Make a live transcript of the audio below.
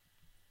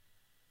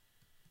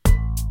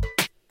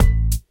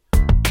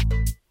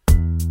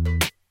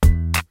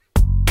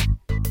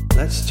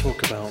Let's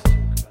talk about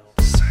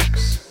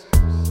sex.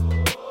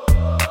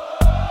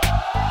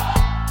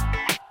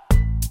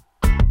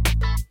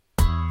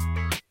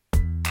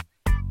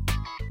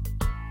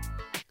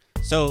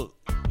 So,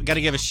 we got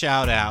to give a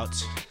shout out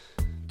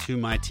to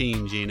my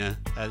team, Gina.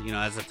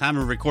 As the time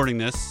of recording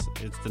this,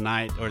 it's the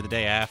night or the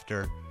day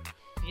after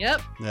Yep.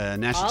 the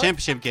national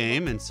championship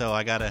game, and so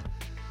I got to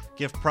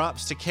give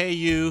props to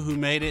KU, who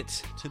made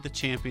it to the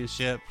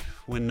championship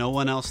when no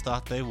one else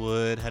thought they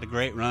would. Had a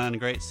great run, a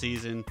great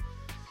season,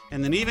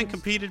 and then even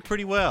competed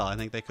pretty well. I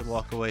think they could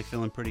walk away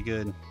feeling pretty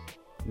good,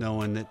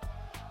 knowing that,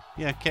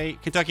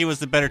 Kentucky was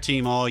the better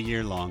team all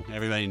year long.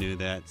 Everybody knew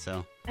that,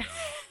 so...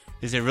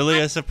 Is it really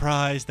a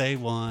surprise they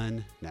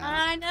won? No.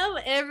 I know.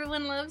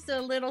 Everyone loves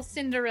a little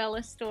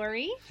Cinderella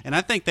story. And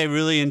I think they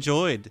really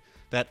enjoyed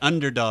that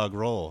underdog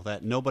role,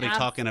 that nobody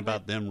Absolutely. talking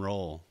about them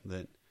role.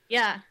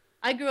 Yeah.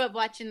 I grew up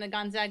watching the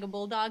Gonzaga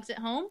Bulldogs at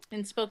home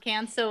in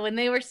Spokane. So when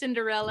they were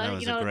Cinderella, That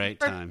was a great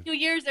for time. 2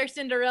 years they're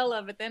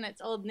Cinderella, but then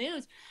it's old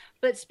news.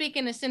 But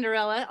speaking of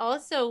Cinderella,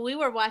 also we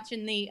were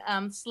watching the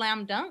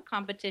slam dunk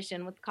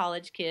competition with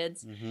college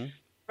kids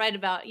right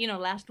about,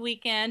 last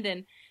weekend.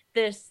 And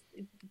this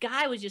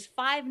guy was just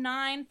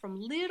 5'9" from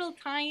little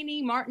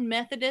tiny Martin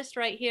Methodist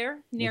right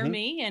here near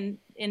me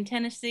in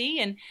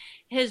Tennessee. And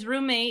his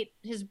roommate,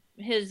 his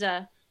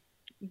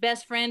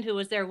best friend who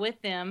was there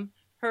with them,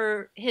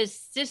 his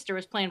sister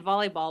was playing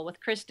volleyball with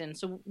Kristen.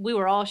 So we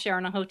were all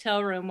sharing a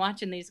hotel room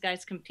watching these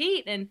guys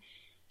compete. And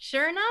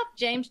sure enough,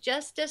 James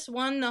Justice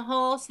won the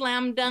whole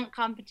slam dunk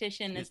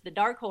competition as the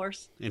dark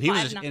horse. And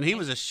he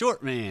was a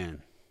short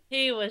man.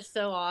 He was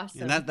so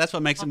awesome. And that's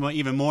what makes him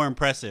even more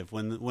impressive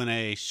when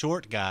a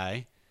short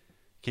guy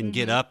can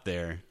get up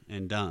there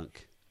and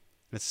dunk.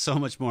 It's so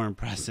much more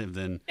impressive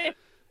than a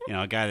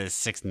guy that's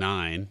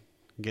 6'9"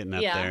 getting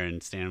up there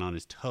and standing on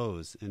his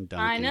toes and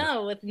dunking. I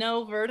know, with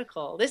no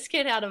vertical. This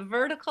kid had a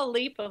vertical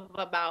leap of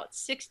about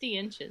 60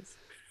 inches.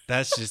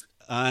 That's just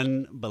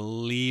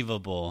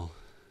unbelievable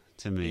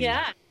to me.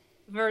 Yeah,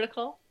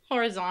 vertical,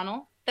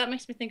 horizontal. That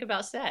makes me think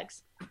about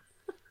sex.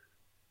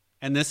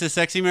 And this is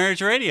Sexy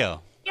Marriage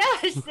Radio.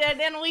 Yes, and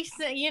then we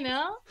say,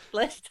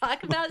 let's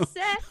talk about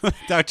sex.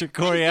 Dr.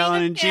 Corey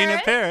Allen and Gina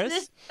Paris.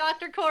 This is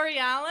Dr. Corey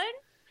Allen.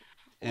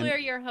 And we're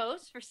your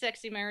hosts for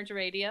Sexy Marriage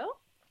Radio.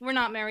 We're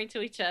not married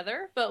to each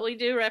other, but we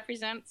do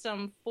represent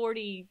some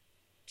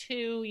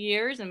 42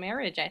 years of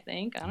marriage, I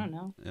think. I don't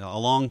know. a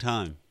long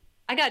time.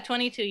 I got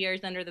 22 years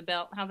under the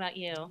belt. How about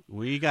you?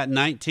 We got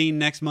 19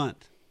 next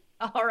month.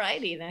 All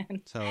righty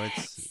then. So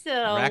it's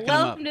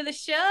welcome to the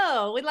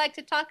show. We'd like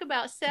to talk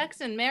about sex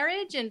and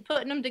marriage and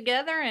putting them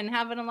together and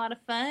having a lot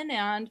of fun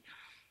and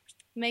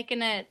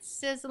making it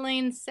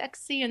sizzling,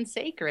 sexy, and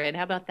sacred.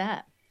 How about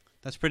that?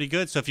 That's pretty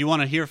good. So if you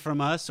want to hear from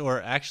us, or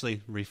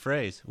actually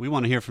rephrase, we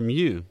want to hear from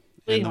you.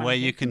 And the way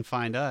you can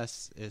find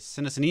us is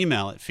send us an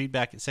email at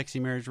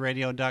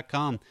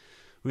feedback@sexymarriageradio.com.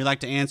 We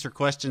like to answer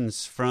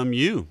questions from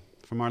you,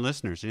 from our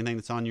listeners. Anything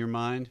that's on your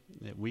mind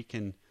that we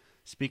can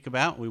speak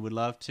about, we would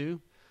love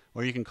to.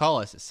 Or you can call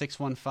us at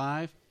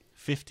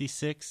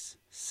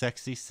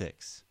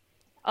 615-56-SEXY6.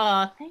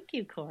 Oh, thank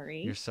you,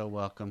 Corey. You're so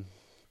welcome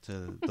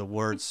to the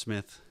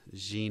wordsmith,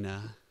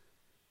 Gina,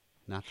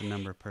 not the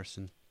number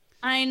person.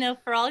 I know.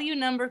 For all you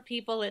number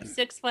people, it's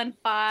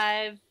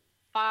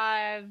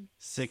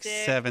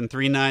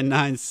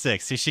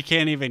 615-567-3996. See, she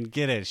can't even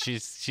get it.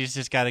 She's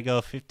just got to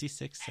go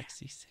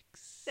 56-66.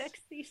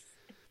 Sexy.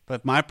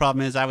 But my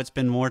problem is I would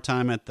spend more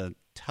time at the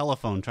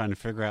telephone trying to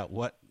figure out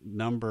what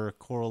number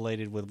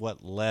correlated with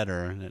what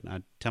letter.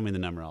 And tell me the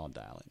number, I'll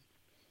dial it.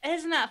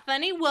 Isn't that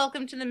funny?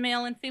 Welcome to the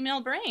male and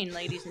female brain,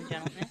 ladies and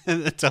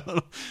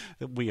gentlemen.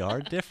 We are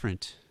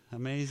different.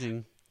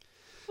 Amazing.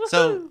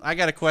 So I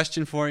got a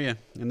question for you,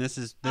 and this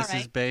is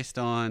based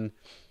on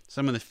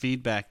some of the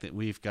feedback that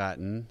we've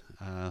gotten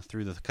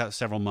through the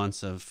several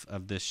months of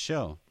this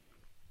show.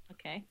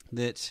 Okay.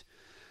 That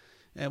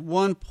at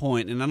one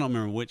point, and I don't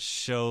remember which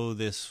show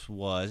this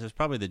was, it was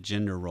probably the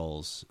gender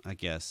roles, I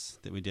guess,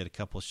 that we did a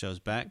couple of shows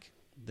back,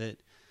 that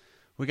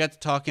we got to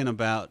talking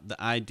about the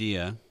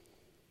idea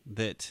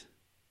that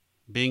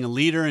being a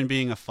leader and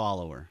being a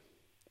follower,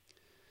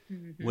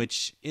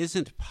 which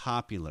isn't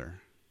popular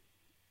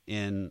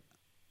in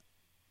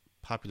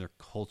popular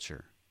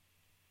culture,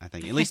 I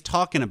think, at least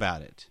talking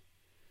about it.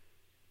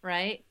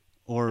 Right.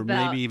 Or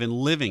maybe even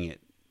living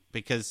it,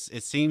 because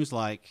it seems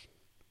like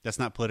that's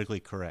not politically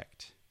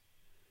correct.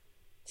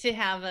 To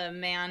have a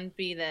man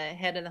be the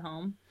head of the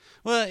home?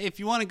 Well, if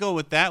you want to go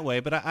with that way,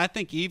 but I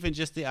think even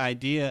just the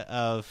idea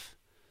of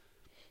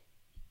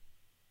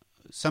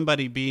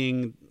somebody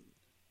being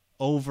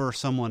over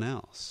someone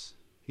else,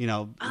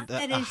 a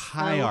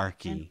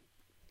hierarchy,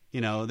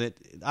 that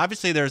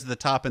obviously there's the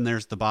top and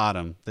there's the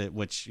bottom, I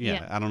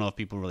don't know if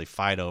people really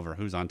fight over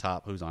who's on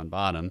top, who's on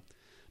bottom.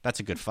 That's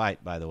a good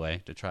fight, by the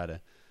way, to try to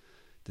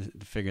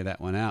figure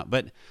that one out.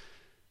 But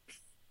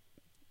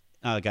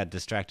I got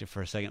distracted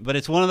for a second. But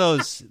it's one of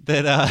those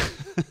that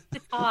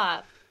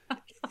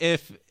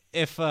if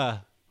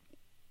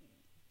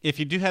if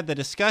you do have the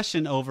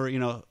discussion over,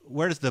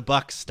 where does the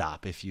buck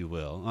stop, if you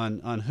will,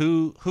 on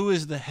who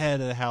is the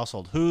head of the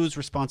household, whose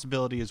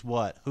responsibility is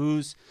what,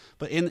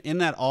 but in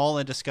that all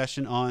a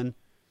discussion on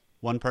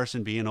one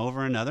person being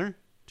over another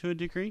to a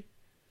degree?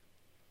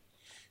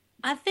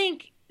 I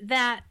think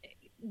that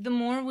the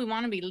more we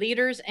want to be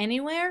leaders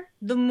anywhere,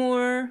 the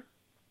more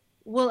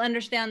we'll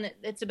understand that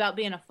it's about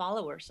being a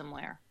follower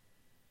somewhere.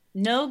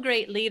 No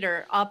great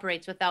leader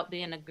operates without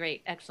being a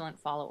great, excellent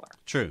follower.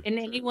 True. And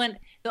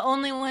the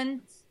only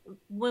ones,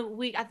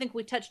 I think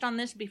we touched on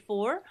this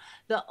before,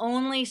 the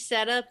only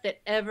setup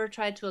that ever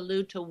tried to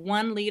allude to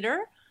one leader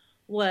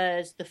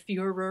was the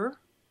Führer.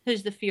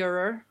 Who's the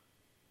Führer?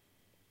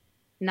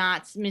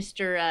 Not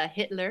Mr.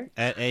 Hitler.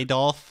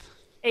 Adolf,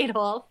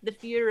 the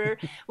Führer,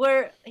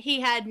 where he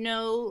had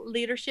no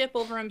leadership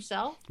over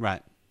himself.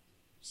 Right.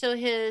 So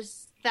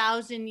his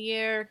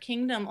 1,000-year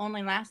kingdom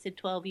only lasted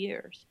 12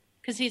 years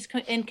because he's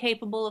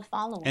incapable of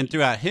following. And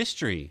throughout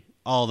history,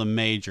 all the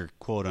major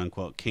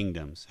quote-unquote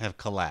kingdoms have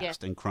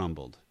collapsed and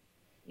crumbled.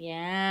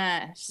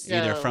 Yeah. So,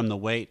 either from the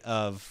weight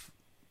of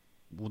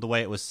the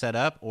way it was set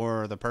up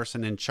or the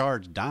person in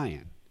charge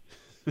dying.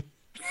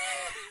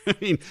 I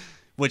mean,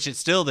 which it's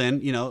still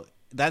then,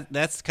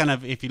 that's kind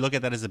of, if you look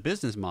at that as a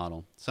business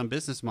model, some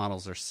business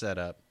models are set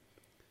up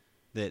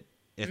that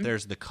if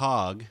there's the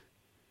cog,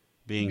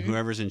 being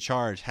whoever's in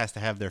charge has to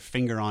have their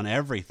finger on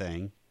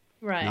everything.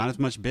 Right. Not as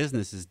much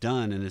business is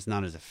done, and it's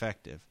not as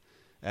effective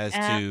as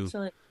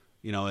Absolutely.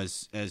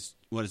 as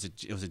what is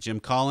it? Was it Jim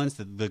Collins,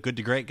 the Good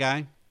to Great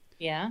guy?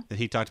 Yeah. That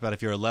he talked about,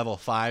 if you're a level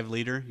 5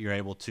 leader, you're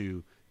able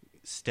to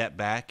step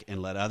back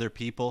and let other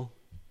people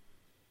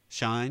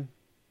shine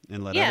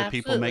and let other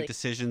people make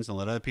decisions and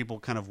let other people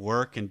kind of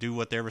work and do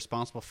what they're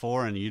responsible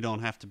for, and you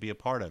don't have to be a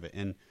part of it.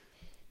 And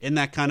isn't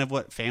that kind of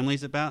what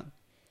family's about?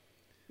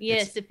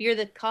 Yes, if you're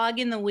the cog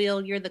in the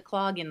wheel, you're the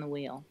clog in the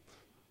wheel.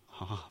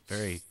 Oh,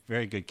 very,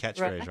 very good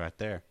catchphrase right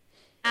there.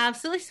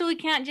 Absolutely. So we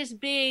can't just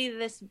be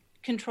this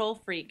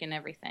control freak and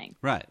everything.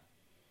 Right.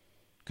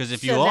 Because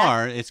if you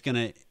are, it's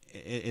gonna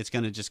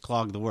just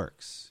clog the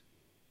works.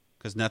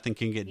 Because nothing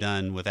can get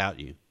done without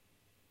you.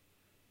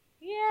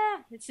 Yeah,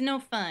 it's no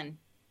fun.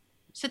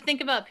 So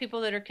think about people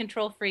that are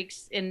control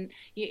freaks, and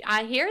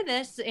I hear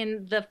this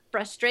in the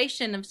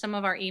frustration of some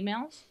of our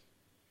emails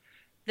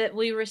that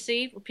we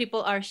receive.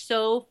 People are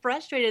so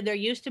frustrated. They're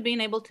used to being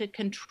able to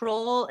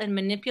control and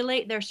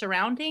manipulate their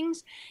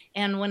surroundings.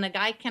 And when a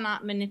guy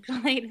cannot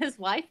manipulate his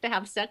wife to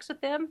have sex with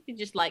him, he's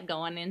just like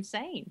going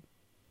insane.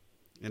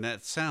 And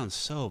that sounds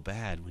so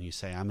bad when you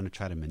say, I'm going to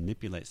try to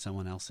manipulate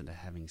someone else into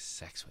having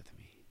sex with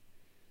me.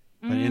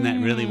 But isn't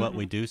that really what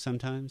we do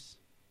sometimes?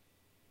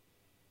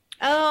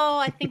 Oh,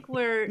 I think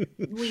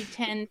we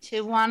tend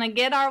to want to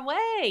get our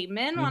way.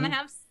 Men want to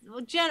have,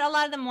 a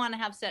lot of them want to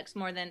have sex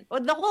more than, or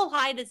the whole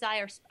high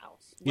desire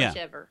spouse,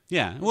 whichever.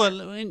 Yeah.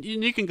 Well, and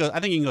you can go, I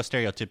think you can go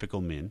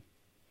stereotypical men.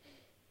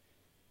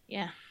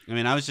 Yeah. I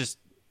mean, I was just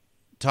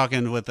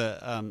talking with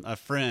a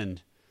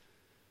friend,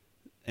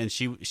 and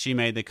she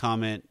made the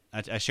comment,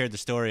 I shared the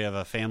story of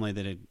a family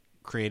that had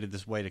created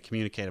this way to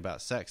communicate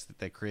about sex, that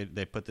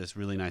they put this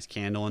really nice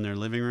candle in their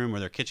living room or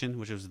their kitchen,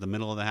 which was the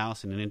middle of the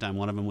house, and anytime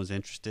one of them was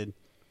interested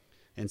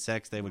in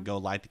sex, they would go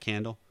light the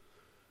candle,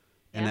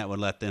 and that would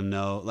let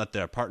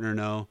their partner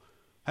know,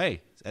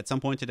 hey, at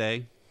some point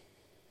today,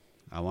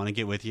 I want to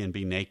get with you and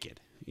be naked,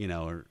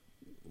 or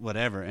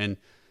whatever. And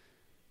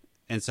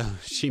so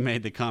she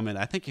made the comment,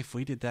 I think if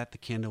we did that, the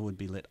candle would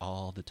be lit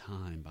all the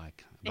time by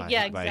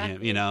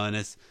him, and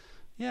it's,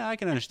 yeah, I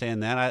can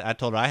understand that. I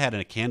told her I had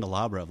a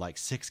candelabra of like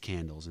 6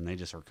 candles, and they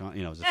just were,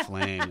 it was a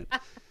flame.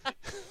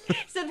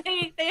 So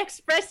they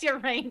express your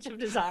range of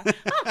desire.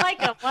 I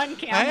like a one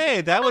candle.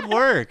 Hey, that would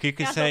work. You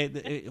could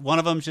say one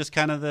of them's just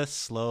kind of the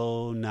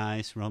slow,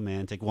 nice,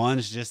 romantic.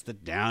 One's just the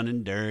down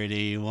and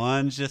dirty.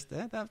 One's just,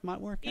 that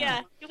might work out.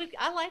 Yeah,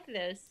 I like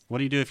this. What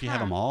do you do if you have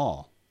them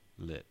all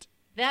lit?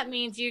 That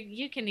means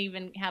you can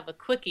even have a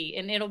quickie,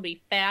 and it'll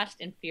be fast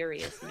and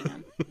furious,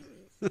 man.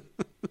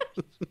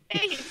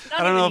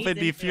 I don't know if it'd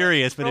be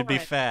furious, but it'd be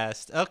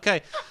fast.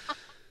 Okay.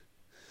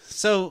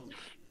 So,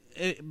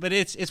 but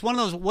it's one of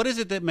those, what is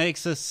it that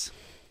makes us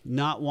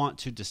not want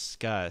to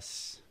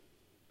discuss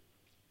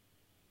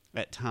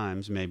at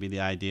times maybe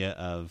the idea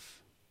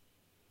of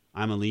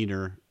I'm a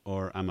leader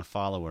or I'm a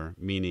follower,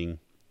 meaning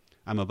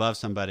I'm above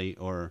somebody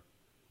or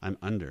I'm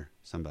under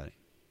somebody?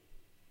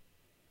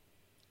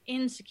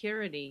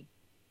 Insecurity.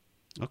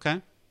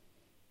 Okay.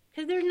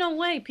 Because there's no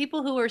way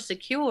people who are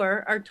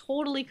secure are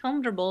totally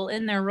comfortable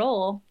in their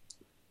role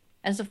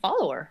as a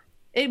follower.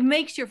 It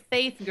makes your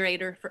faith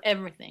greater for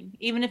everything,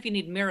 even if you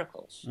need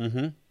miracles.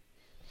 Mm-hmm.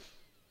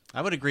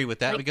 I would agree with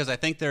that, because I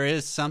think there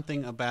is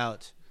something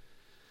about,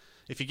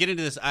 if you get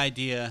into this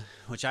idea,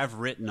 which I've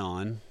written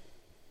on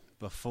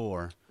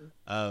before,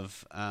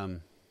 of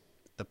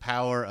the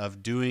power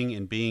of doing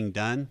and being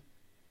done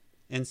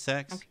in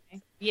sex.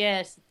 Okay.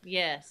 Yes.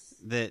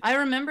 I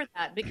remember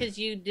that, because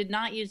you did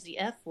not use the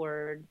F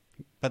word.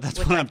 But that's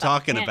what I'm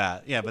talking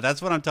about. Yeah, but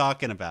that's what I'm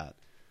talking about.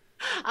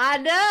 I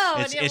know.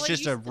 It's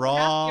just a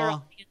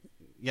raw,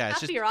 Yeah, it's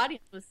Half just of your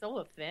audience was so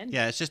offended.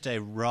 yeah, it's just a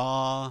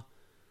raw,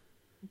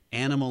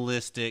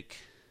 animalistic,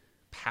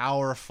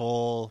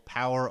 powerful,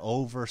 power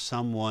over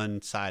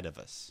someone side of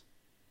us.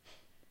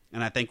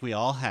 And I think we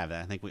all have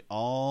that. I think we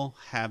all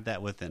have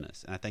that within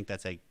us. And I think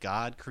that's a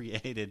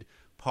God-created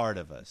part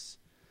of us.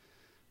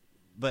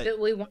 But That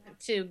we want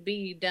to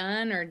be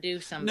done or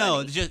do something.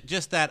 no,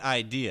 just that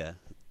idea.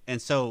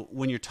 And so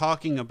when you're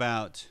talking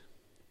about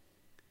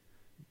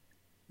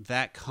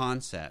that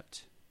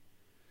concept,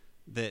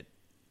 that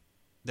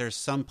there's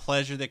some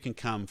pleasure that can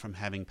come from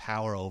having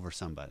power over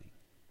somebody.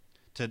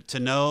 To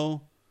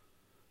know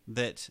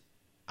that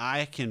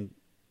I can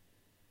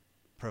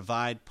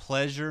provide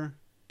pleasure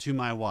to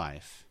my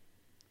wife,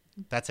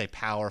 that's a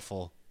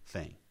powerful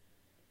thing.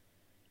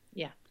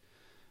 Yeah.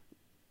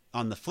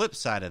 On the flip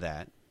side of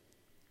that,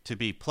 to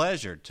be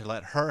pleasured, to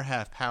let her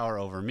have power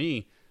over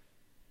me,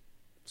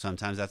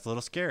 sometimes that's a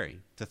little scary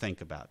to think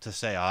about. To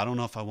say, I don't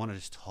know if I want to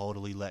just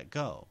totally let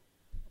go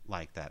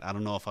like that. I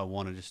don't know if I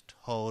want to just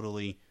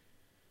totally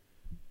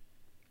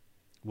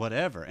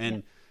whatever.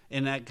 And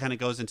that kind of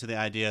goes into the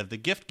idea of the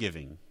gift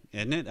giving,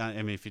 isn't it?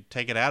 I mean, if you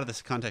take it out of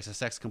this context of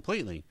sex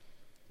completely,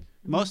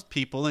 most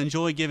people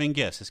enjoy giving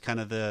gifts. It's kind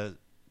of the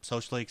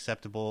socially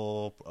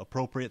acceptable,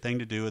 appropriate thing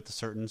to do at the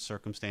certain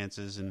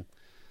circumstances and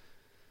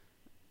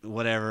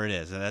whatever it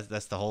is. And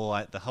that's the whole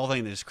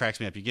thing that just cracks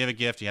me up. You give a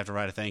gift, you have to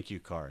write a thank you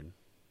card,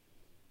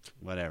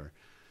 whatever.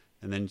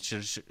 And then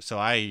so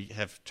I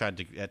have tried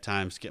to at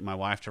times get my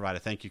wife to write a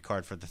thank you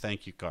card for the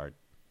thank you card.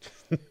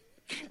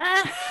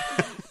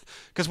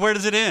 Because where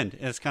does it end?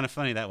 And it's kind of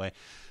funny that way.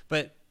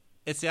 But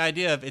it's the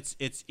idea of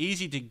it's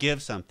easy to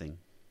give something.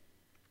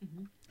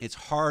 Mm-hmm. It's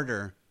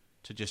harder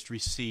to just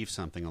receive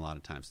something a lot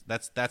of times.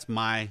 That's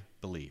my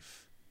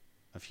belief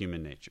of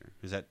human nature.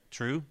 Is that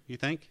true, you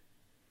think?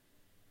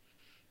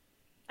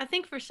 I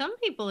think for some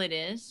people it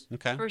is.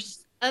 Okay. For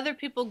other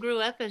people grew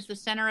up as the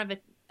center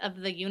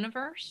of the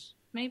universe,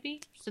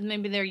 maybe. So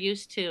maybe they're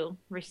used to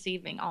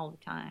receiving all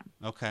the time.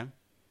 Okay.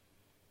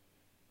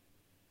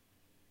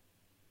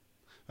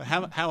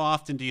 How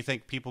often do you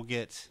think people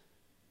get,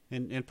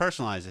 and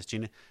personalize this,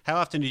 Gina, how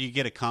often do you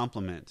get a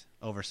compliment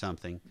over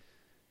something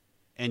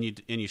and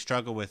you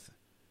struggle with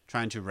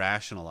trying to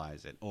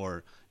rationalize it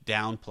or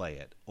downplay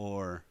it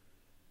or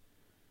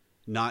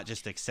not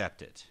just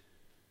accept it?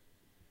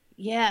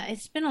 Yeah,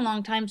 it's been a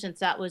long time since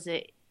that was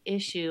an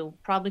issue,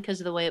 probably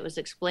because of the way it was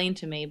explained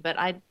to me. But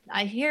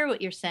I hear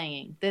what you're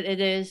saying, that it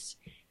is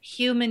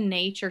human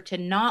nature to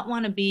not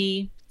want to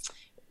be,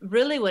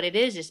 really what it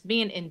is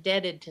being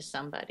indebted to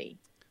somebody.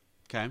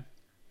 Okay.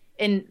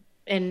 And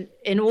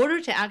in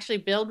order to actually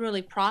build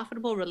really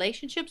profitable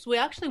relationships, we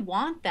actually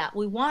want that.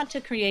 We want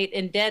to create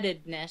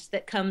indebtedness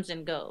that comes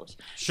and goes.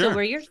 Sure. So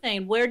where you're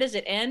saying, where does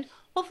it end?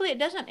 Hopefully it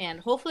doesn't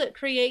end. Hopefully it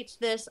creates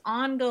this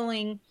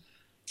ongoing,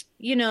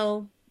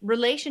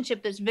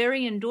 relationship that's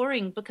very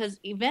enduring, because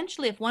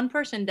eventually if one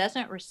person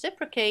doesn't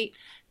reciprocate,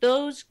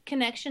 those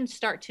connections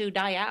start to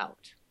die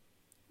out.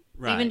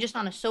 Right. Even just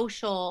on a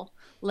social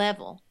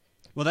level.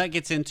 Well, that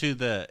gets into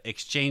the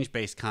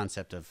exchange-based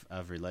concept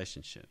of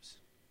relationships.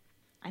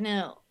 I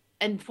know.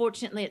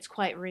 Unfortunately, it's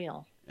quite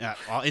real. Yeah,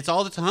 it's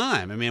all the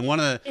time. I mean, one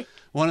of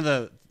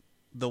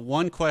the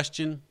one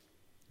question,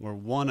 or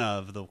one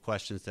of the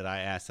questions that I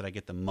ask that I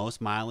get the most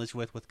mileage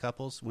with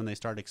couples when they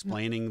start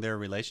explaining their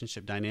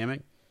relationship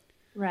dynamic,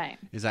 right,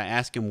 is I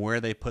ask them where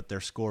they put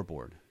their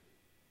scoreboard.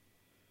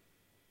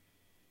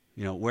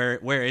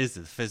 Where is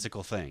the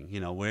physical thing?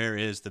 Where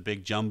is the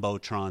big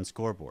jumbotron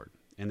scoreboard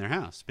in their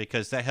house?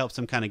 Because that helps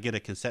them kind of get a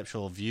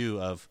conceptual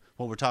view of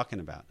what we're talking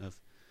about. Of,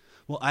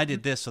 well, I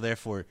did this, so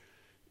therefore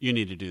you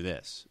need to do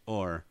this.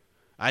 Or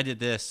I did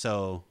this,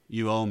 so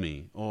you owe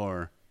me.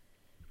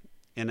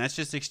 And that's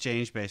just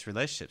exchange-based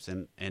relationships.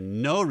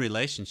 And no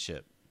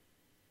relationship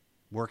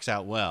works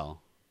out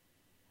well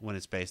when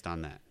it's based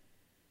on that.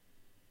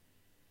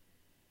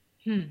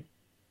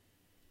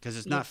 Because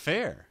it's not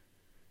fair.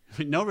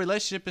 No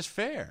relationship is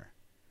fair.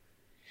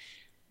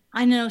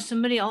 I know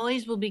somebody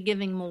always will be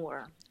giving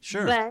more.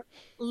 Sure. But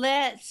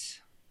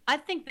I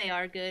think they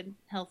are good,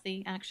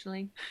 healthy,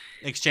 actually.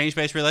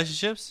 Exchange-based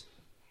relationships?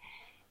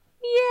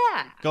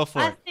 Yeah. Go for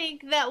it. I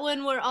think that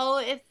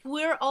if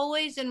we're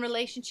always in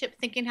relationship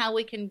thinking how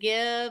we can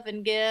give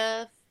and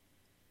give,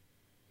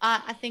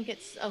 I think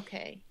it's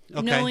okay.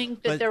 Knowing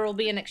that there will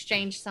be an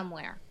exchange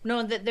somewhere.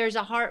 Knowing that there's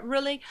a heart.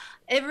 Really,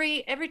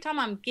 every time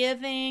I'm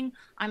giving,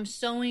 I'm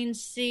sowing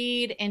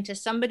seed into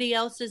somebody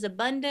else's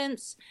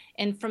abundance,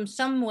 and from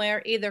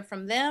somewhere, either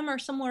from them or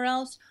somewhere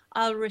else,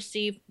 I'll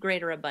receive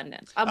greater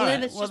abundance. I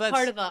believe it's just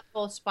part of a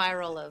whole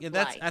spiral of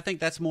life. I think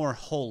that's more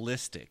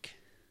holistic.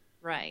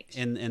 Right.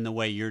 In the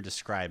way you're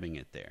describing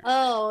it there.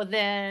 Oh,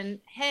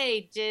 then,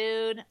 hey,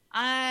 dude,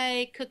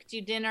 I cooked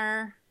you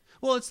dinner.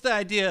 Well, it's the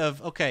idea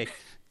of, okay,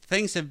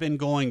 things have been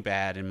going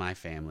bad in my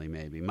family,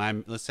 maybe.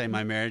 Let's say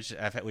my marriage,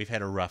 we've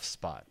had a rough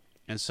spot.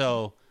 And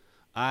so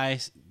I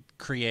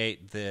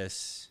create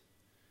this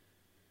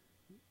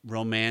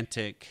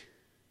romantic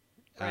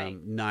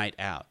night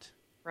out.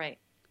 Right.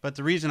 But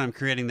the reason I'm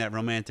creating that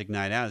romantic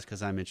night out is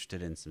because I'm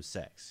interested in some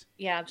sex.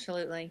 Yeah,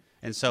 absolutely.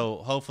 And so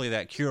hopefully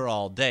that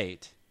cure-all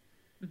date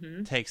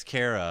takes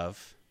care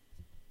of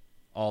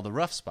all the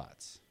rough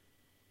spots.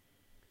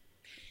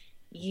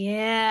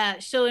 Yeah.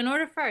 So in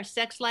order for our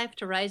sex life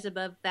to rise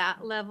above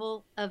that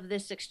level of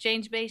this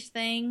exchange-based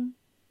thing,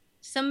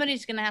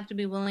 somebody's going to have to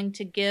be willing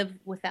to give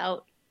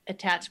without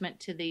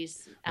attachment to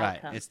these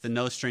outcomes. Right. It's the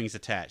no strings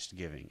attached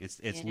giving. It's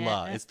Yeah.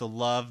 love. It's the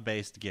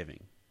love-based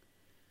giving.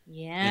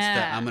 Yeah. It's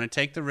the I'm going to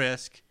take the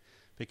risk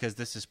because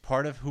this is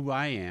part of who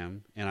I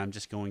am, and I'm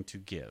just going to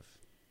give.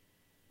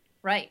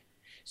 Right.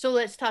 So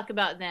let's talk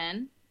about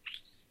then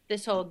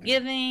this whole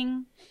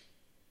giving.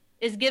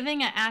 Is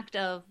giving an act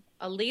of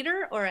a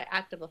leader or an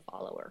act of a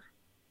follower?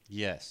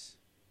 Yes.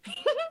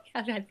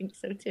 I think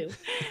so too.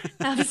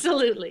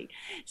 Absolutely.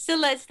 So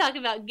let's talk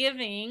about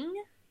giving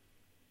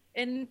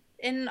in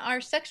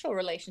our sexual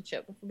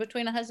relationship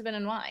between a husband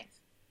and wife.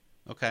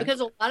 Okay. Because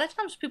a lot of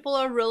times people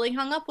are really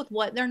hung up with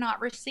what they're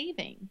not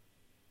receiving.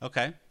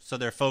 Okay. So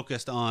they're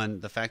focused on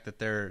the fact that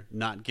they're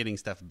not getting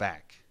stuff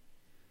back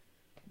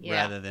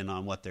rather than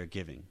on what they're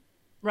giving.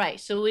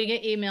 Right. So we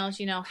get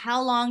emails,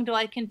 how long do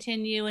I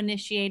continue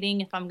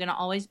initiating if I'm going to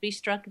always be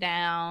struck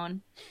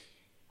down?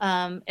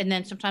 And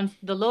then sometimes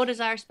the low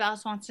desire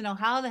spouse wants to know,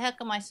 how the heck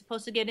am I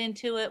supposed to get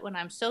into it when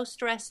I'm so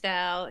stressed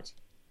out?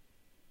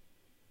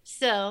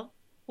 So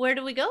where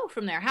do we go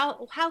from there?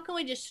 How can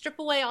we just strip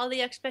away all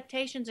the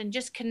expectations and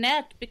just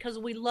connect because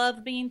we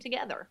love being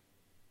together?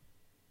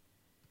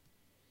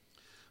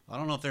 I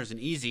don't know if there's an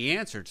easy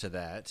answer to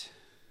that.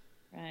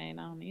 Right. I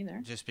don't either.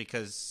 Just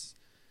because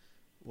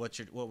what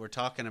we're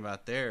talking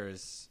about there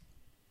is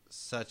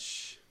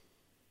such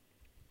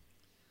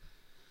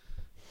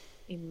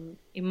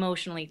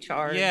Emotionally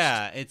charged.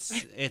 Yeah, it's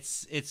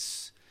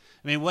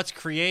I mean, what's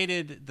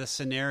created the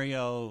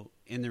scenario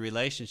in the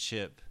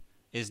relationship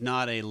is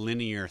not a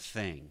linear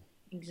thing.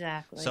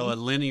 Exactly. So a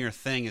linear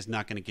thing is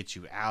not going to get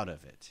you out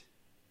of it.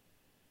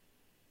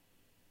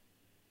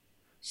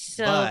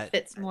 So if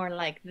it's more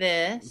like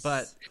this.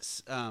 But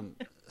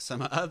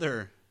some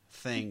other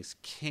things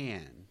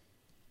can.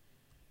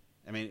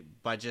 I mean,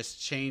 by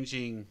just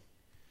changing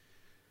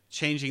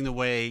the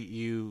way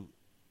you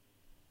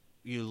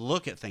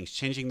look at things,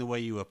 changing the way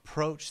you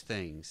approach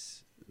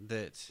things.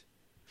 That,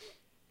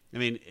 I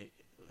mean,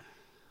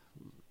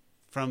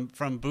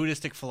 from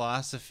Buddhistic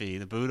philosophy,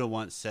 the Buddha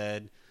once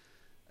said,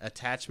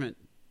 attachment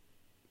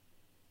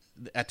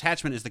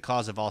is the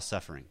cause of all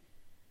suffering.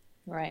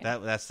 Right.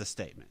 That's the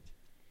statement.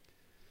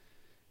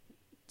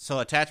 So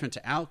attachment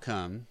to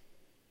outcome,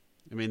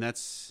 I mean,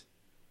 that's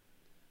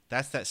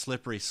that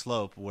slippery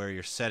slope where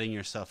you're setting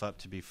yourself up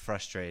to be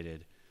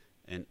frustrated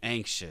and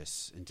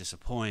anxious and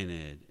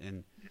disappointed,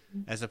 and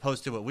as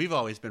opposed to what we've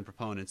always been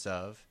proponents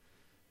of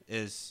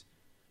is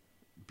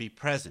be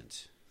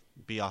present,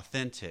 be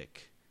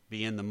authentic,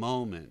 be in the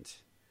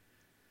moment.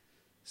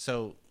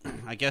 So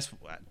I guess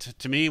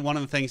to me, one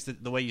of the things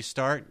that the way you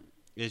start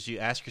is you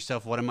ask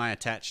yourself, what am I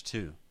attached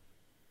to?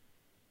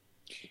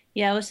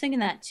 Yeah, I was thinking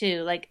that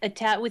too. Like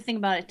we think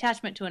about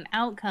attachment to an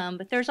outcome,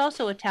 but there's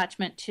also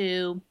attachment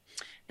to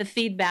the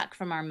feedback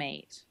from our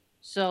mate.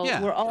 So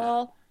Yeah.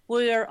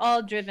 we are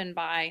all driven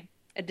by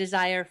a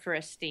desire for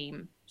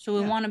esteem. So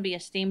we want to be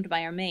esteemed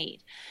by our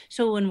mate.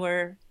 So when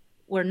we're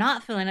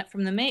not feeling it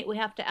from the mate, we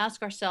have to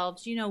ask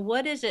ourselves,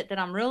 what is it that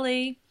I'm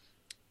really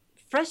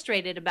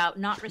frustrated about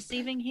not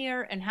receiving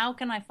here, and how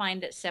can I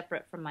find it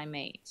separate from my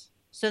mate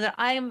so that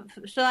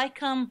I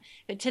come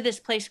to this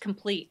place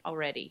complete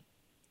already.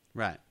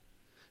 Right.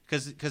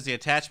 Because the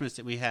attachments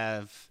that we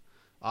have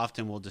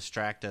often will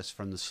distract us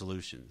from the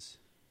solutions.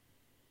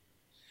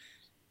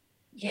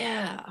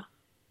 Yeah.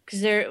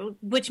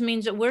 Which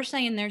means that we're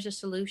saying there's a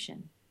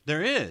solution.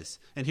 There is.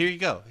 And here you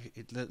go.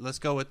 Let's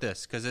go with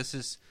this, because this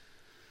is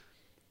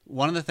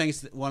one of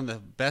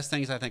the best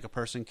things I think a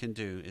person can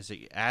do is that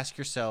you ask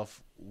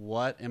yourself,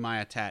 what am I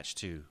attached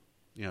to?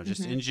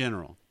 Just in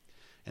general.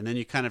 And then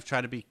you kind of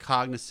try to be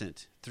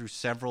cognizant through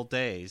several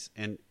days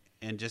and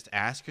just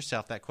ask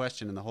yourself that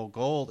question. And the whole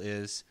goal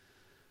is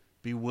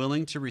be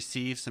willing to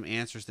receive some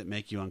answers that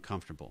make you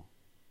uncomfortable.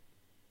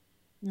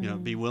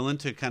 Be willing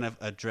to kind of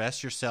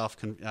address yourself,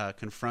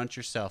 confront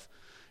yourself.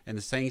 And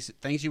the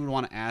things you would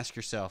want to ask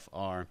yourself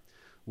are,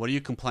 what do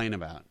you complain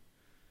about?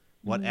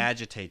 What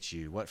agitates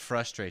you? What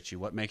frustrates you?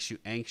 What makes you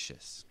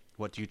anxious?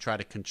 What do you try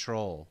to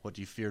control? What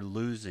do you fear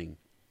losing?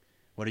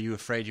 What are you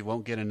afraid you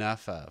won't get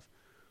enough of?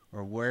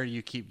 Or where do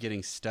you keep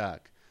getting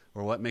stuck?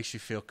 Or what makes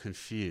you feel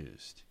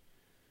confused?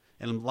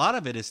 And a lot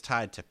of it is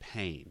tied to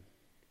pain.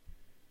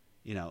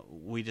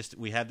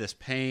 We have this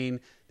pain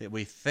that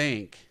we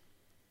think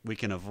we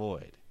can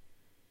avoid.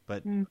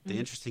 But the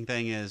interesting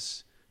thing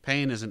is,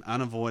 pain is an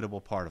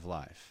unavoidable part of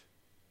life.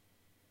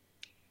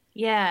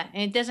 Yeah,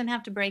 and it doesn't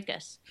have to break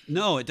us.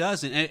 No, it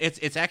doesn't. And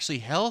it's actually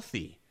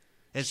healthy.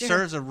 It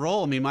serves a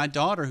role. I mean, my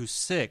daughter, who's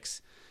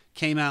 6,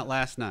 came out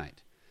last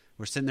night.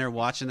 We're sitting there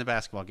watching the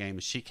basketball game,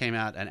 and she came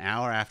out an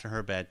hour after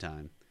her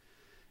bedtime.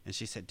 And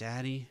she said,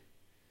 "Daddy,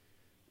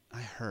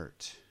 I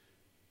hurt."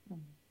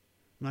 I'm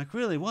like,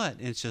 "Really, what?"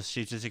 And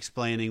she's just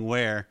explaining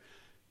where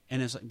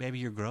And it's like, baby,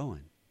 you're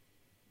growing.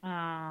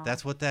 Oh.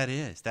 That's what that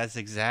is. That's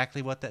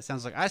exactly what that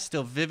sounds like. I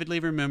still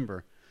vividly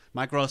remember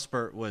my growth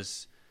spurt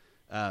was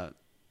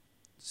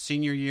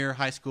senior year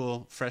high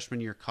school, freshman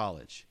year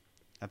college.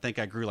 I think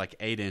I grew like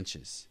 8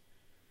 inches.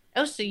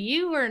 Oh, so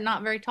you were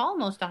not very tall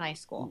most of high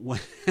school.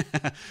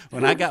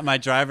 When I got my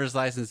driver's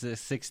license at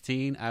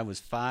 16, I was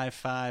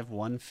 5'5",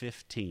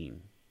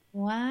 115.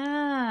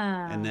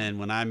 Wow. And then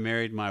when I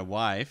married my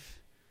wife,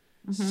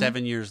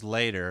 7 years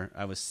later,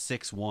 I was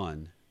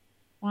 6'1",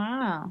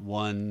 Wow.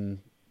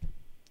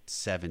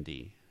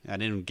 170. I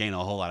didn't gain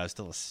a whole lot. I was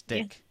still a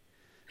stick.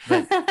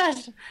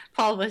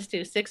 Paul was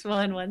too, 6'1",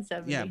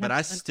 170. Yeah, but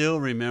I still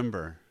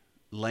remember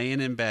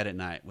laying in bed at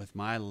night with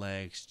my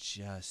legs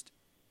just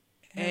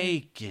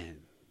aching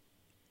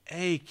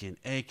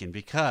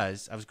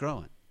because I was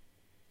growing.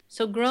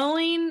 So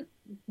growing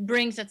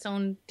brings its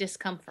own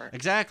discomfort.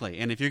 Exactly.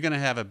 And if you're going to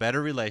have a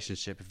better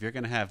relationship, if you're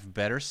going to have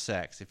better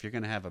sex, if you're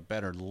going to have a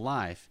better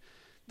life,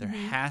 there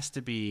has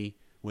to be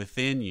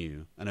within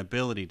you an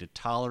ability to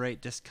tolerate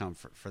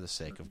discomfort for the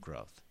sake of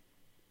growth.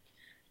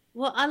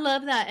 Well, I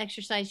love that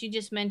exercise you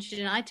just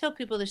mentioned. I tell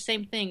people the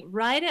same thing.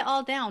 Write it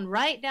all down.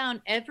 Write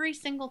down every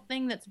single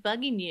thing that's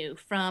bugging you,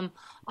 from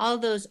all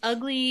those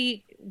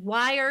ugly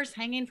wires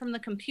hanging from the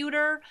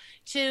computer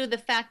to the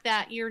fact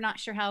that you're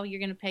not sure how you're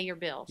going to pay your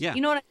bills. Yeah.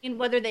 You know what I mean?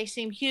 Whether they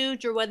seem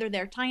huge or whether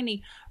they're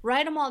tiny,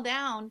 write them all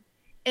down.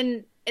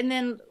 And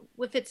then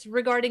if it's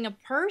regarding a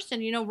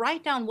person,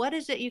 write down what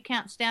is it you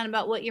can't stand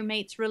about what your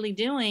mate's really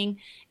doing.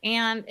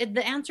 And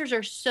the answers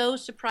are so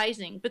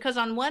surprising, because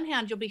on one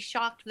hand, you'll be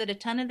shocked that a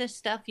ton of this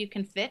stuff you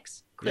can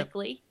fix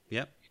quickly.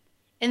 Yep.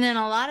 And then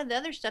a lot of the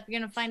other stuff, you're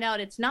going to find out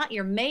it's not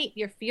your mate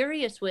you're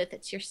furious with,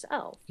 it's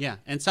yourself. Yeah.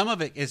 And some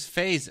of it is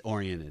phase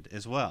oriented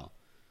as well.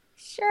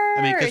 Sure.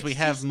 I mean, because we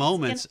have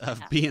moments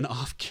of being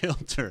off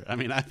kilter. I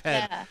mean,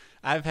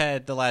 I've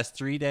had the last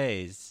 3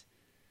 days.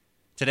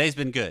 Today's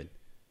been good.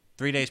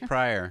 3 days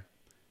prior,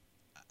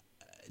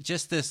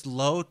 just this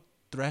low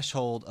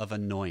threshold of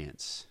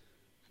annoyance.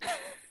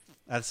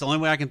 That's the only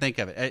way I can think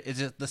of it. It's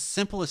just the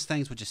simplest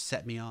things would just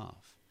set me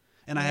off.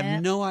 And I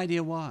have no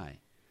idea why.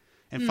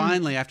 And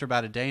finally, after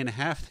about a day and a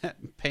half,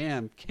 that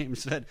Pam came and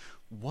said,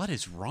 "What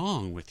is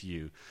wrong with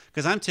you?"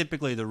 Because I'm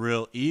typically the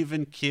real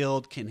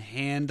even-keeled, can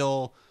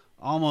handle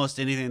almost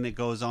anything that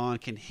goes on,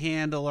 can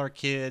handle our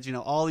kids,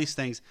 all these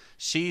things.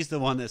 She's the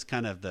one that's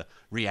kind of the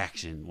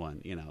reaction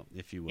one,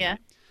 if you will. Yeah.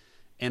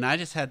 And I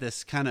just had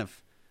this kind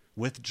of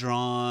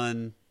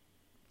withdrawn,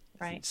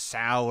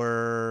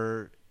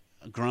 sour,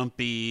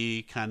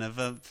 grumpy kind of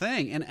a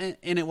thing. And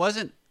it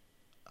wasn't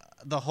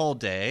the whole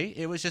day.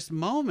 It was just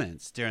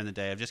moments during the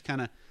day of just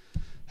kind of,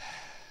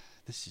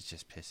 this is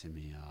just pissing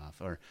me off.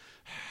 Or,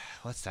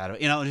 what's that?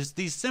 Just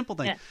these simple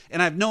things. Yeah.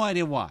 And I have no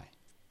idea why.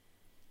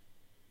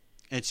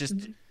 It's just,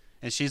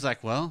 and she's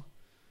like, well,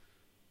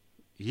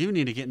 you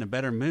need to get in a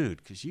better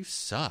mood because you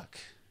suck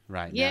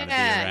right now to be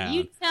around.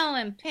 You tell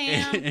him,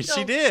 Pam. And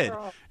she did.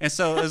 And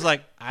so it was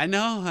like, I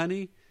know,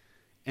 honey.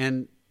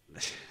 And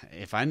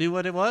if I knew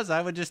what it was,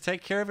 I would just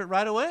take care of it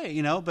right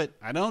away, but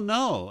I don't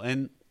know.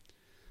 And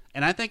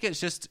I think it's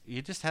just,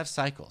 you just have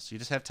cycles. You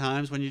just have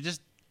times when you're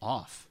just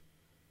off.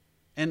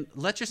 And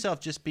let yourself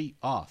just be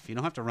off. You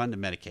don't have to run to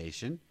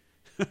medication.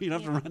 You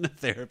don't have to run to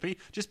therapy.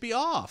 Just be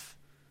off.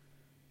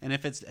 And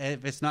if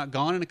it's not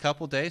gone in a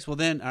couple of days, well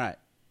then, all right,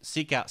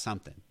 seek out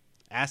something.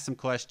 Ask some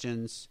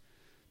questions.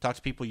 Talk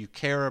to people you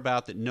care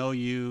about that know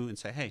you and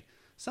say, hey,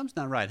 something's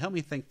not right. Help me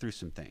think through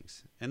some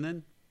things. And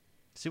then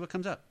see what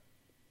comes up.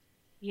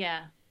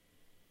 Yeah.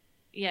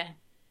 Yeah.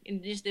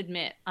 And just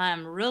admit,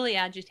 I'm really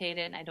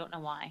agitated and I don't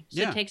know why.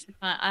 So it takes some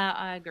time.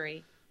 I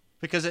agree.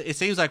 Because it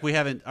seems like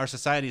our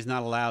society is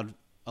not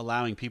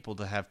allowing people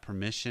to have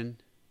permission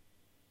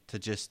to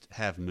just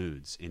have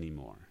moods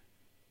anymore.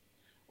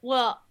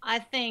 Well, I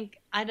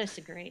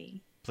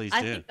disagree. Please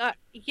do.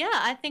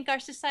 I think our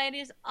society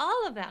is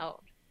all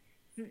about,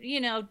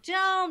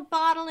 don't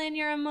bottle in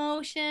your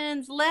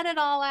emotions, let it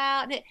all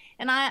out.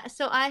 And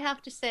I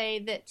have to say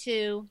that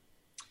to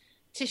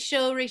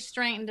show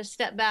restraint and to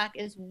step back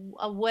is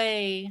a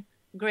way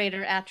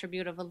greater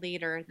attribute of a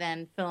leader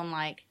than feeling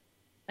like,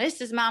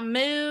 this is my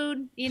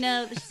mood,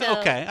 So,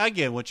 okay, I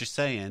get what you're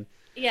saying.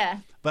 Yeah.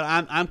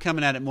 But I'm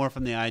coming at it more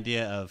from the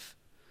idea of,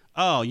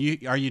 are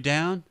you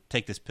down?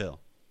 Take this pill.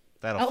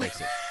 That'll fix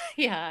it.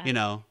 Yeah.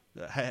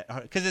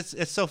 Because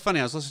it's so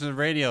funny. I was listening to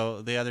the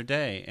radio the other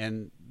day,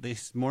 and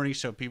this morning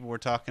show people were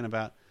talking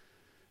about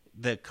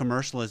the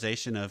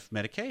commercialization of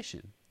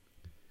medication.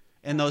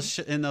 And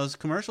those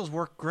commercials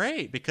work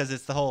great because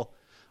it's the whole,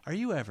 are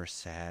you ever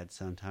sad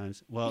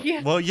sometimes? Well,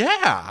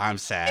 yeah, I'm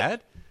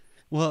sad.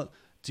 Well,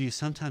 do you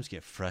sometimes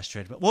get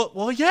frustrated?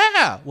 Well,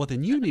 yeah. Well,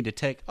 then you need to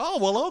take,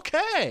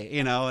 okay.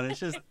 And it's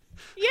just.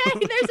 Yeah,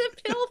 there's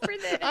a pill for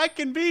this. I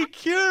can be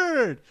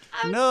cured.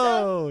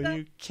 No,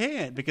 you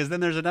can't, because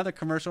then there's another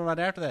commercial right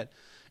after that.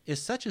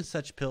 Is such and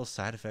such pill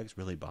side effects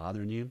really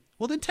bothering you?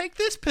 Well, then take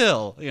this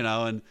pill,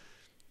 and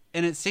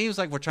it seems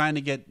like we're trying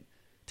to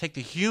take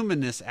the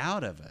humanness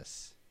out of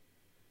us.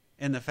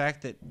 And the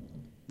fact that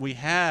we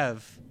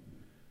have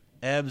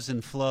ebbs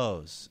and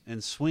flows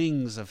and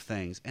swings of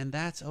things, and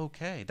that's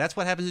okay. That's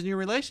what happens in your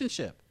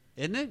relationship,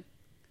 isn't it?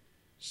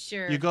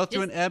 Sure. You go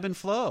through an ebb and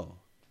flow.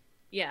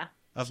 Yeah.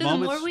 Of So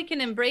moments, the more we can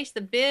embrace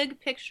the big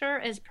picture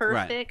as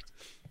perfect,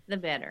 the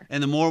better.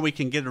 and the more we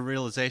can get a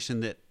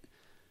realization that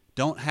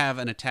don't have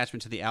an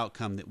attachment to the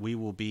outcome, that we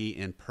will be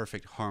in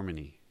perfect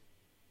harmony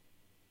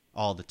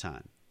all the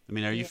time. I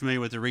mean, are you familiar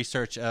with the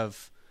research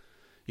of,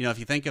 if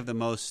you think of the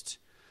most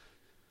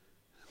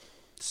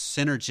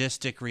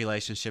synergistic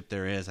relationship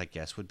there is, I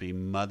guess, would be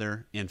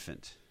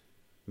mother-infant,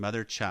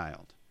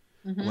 mother-child,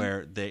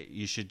 where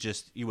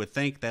you would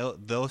think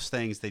that those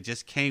things, they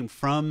just came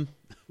from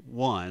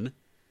one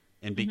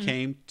and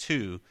became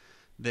two,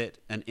 that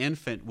an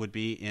infant would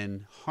be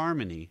in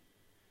harmony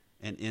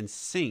and in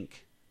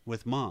sync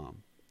with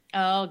mom.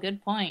 Oh,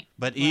 good point.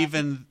 But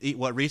even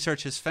what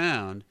research has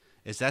found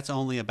is that's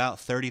only about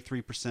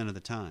 33% of the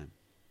time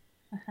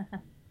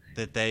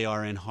that they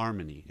are in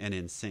harmony and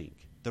in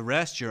sync. The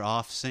rest, you're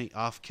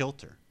off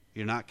kilter.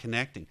 You're not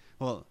connecting.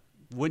 Well,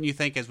 wouldn't you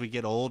think as we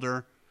get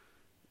older,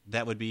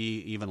 that would be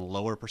even a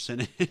lower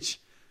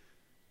percentage?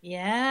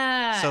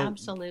 Yeah, So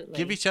absolutely.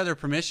 give each other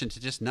permission to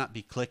just not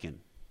be clicking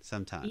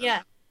sometimes.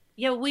 Yeah.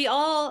 Yeah, we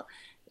all,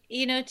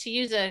 to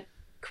use a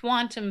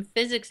quantum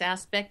physics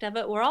aspect of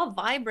it, we're all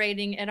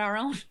vibrating at our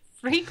own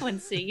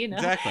frequency,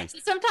 Exactly. So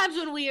sometimes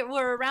when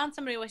we're around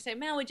somebody, we say,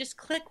 man, we just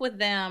click with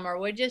them, or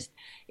we're just,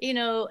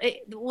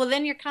 well,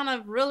 then you're kind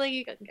of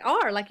really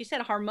are, like you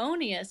said,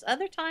 harmonious.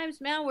 Other times,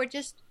 man, we're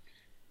just,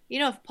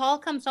 if Paul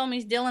comes home,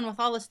 he's dealing with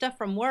all the stuff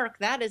from work,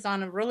 that is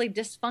on a really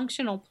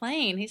dysfunctional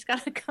plane. He's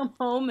got to come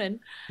home and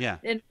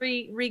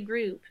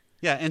regroup.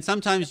 Yeah, and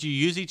sometimes you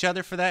use each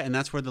other for that, and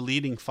that's where the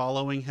leading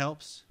following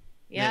helps.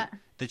 Yeah.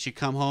 That you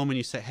come home and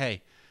you say,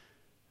 hey,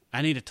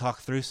 I need to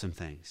talk through some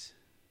things.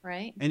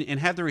 Right.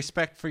 And have the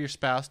respect for your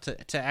spouse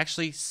to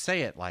actually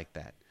say it like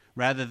that,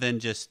 rather than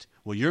just,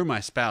 well, you're my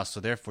spouse, so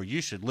therefore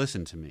you should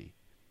listen to me,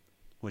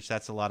 which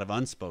that's a lot of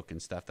unspoken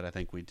stuff that I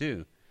think we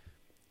do.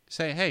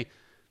 Say, hey,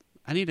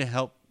 I need to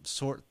help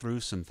sort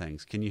through some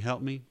things. Can you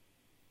help me?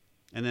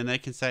 And then they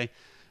can say,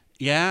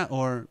 yeah,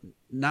 or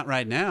not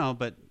right now,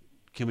 but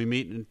can we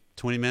meet in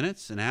 20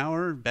 minutes, an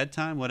hour,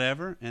 bedtime,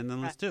 whatever, and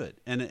then let's do it.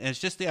 And it's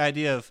just the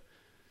idea of,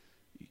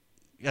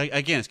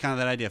 again, it's kind of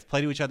that idea of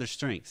play to each other's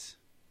strengths.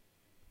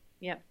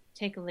 Yep.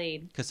 Take a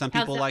lead. Because some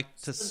people like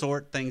to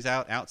sort things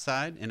out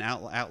outside and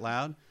out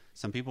loud.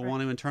 Some people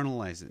want to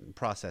internalize it and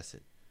process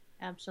it.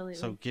 Absolutely.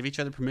 So give each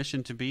other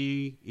permission to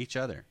be each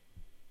other.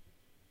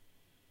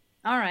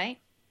 All right.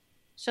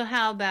 So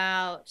how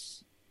about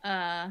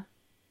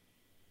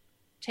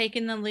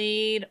taking the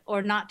lead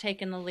or not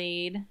taking the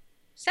lead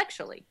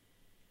sexually?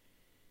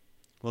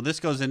 Well,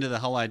 this goes into the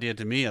whole idea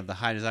to me of the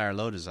high desire,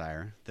 low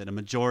desire, that a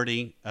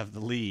majority of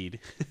the lead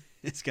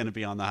is going to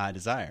be on the high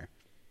desire.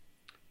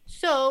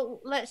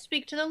 So let's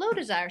speak to the low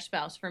desire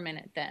spouse for a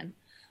minute then.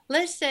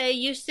 Let's say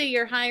you see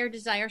your higher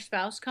desire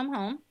spouse come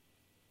home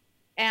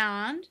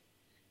and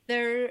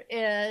there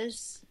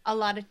is a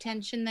lot of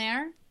tension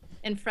there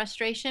and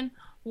frustration.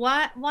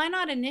 Why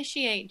not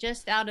initiate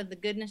just out of the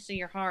goodness of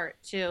your heart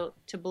to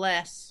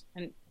bless?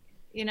 And,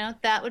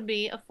 that would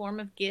be a form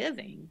of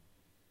giving.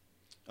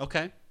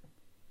 Okay.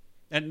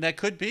 And that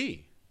could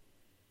be.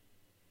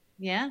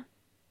 Yeah.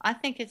 I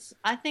think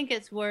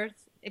it's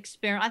worth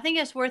experiment. I think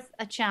it's worth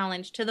a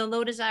challenge to the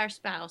low desire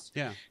spouse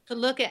to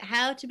look at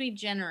how to be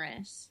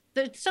generous.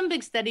 Some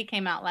big study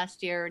came out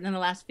last year in the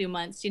last few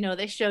months.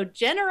 They showed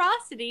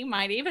generosity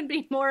might even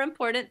be more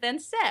important than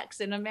sex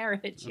in a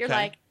marriage. You're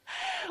like,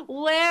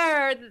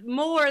 where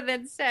more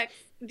than sex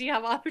do you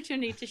have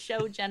opportunity to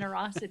show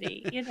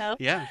generosity?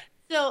 Yeah.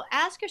 So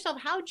ask yourself,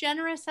 how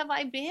generous have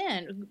I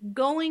been?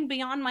 Going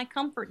beyond my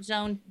comfort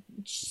zone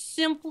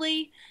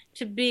simply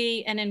to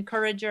be an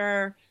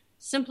encourager,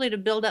 simply to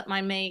build up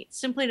my mate,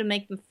 simply to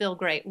make them feel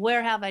great.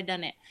 Where have I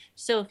done it?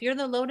 So if you're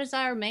the low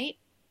desire mate,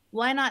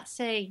 why not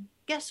say,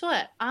 guess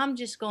what? I'm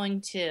just going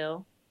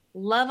to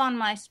love on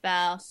my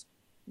spouse,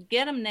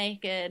 get them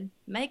naked,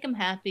 make them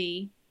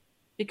happy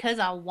because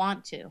I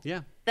want to.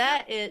 Yeah.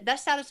 That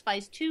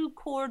satisfies two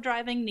core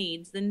driving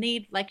needs. The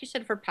need, like you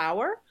said, for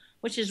power,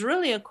 which is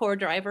really a core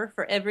driver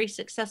for every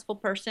successful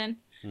person,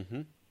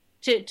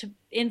 to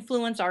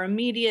influence our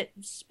immediate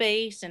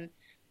space, and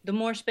the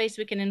more space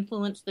we can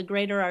influence, the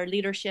greater our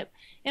leadership.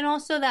 And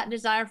also that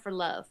desire for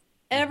love.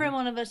 Every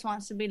one of us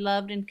wants to be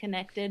loved and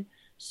connected.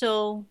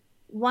 So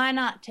why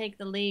not take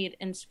the lead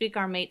and speak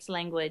our mate's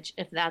language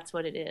if that's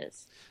what it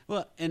is?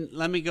 Well, and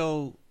let me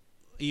go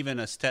even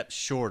a step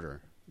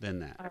shorter than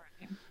that. All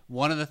right.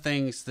 One of the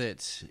things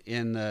that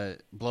in the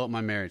Blow Up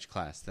My Marriage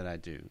class that I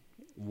do,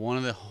 one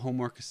of the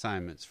homework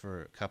assignments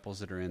for couples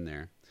that are in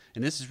there,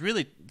 and this is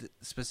really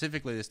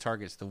specifically, this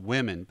targets the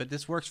women, but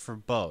this works for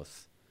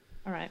both.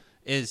 All right.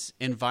 Is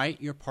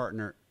invite yourself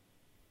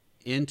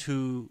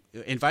into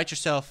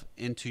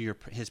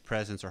his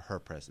presence or her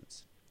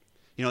presence.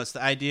 It's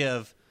the idea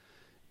of,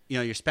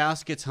 your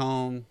spouse gets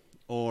home,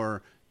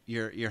 or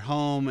you're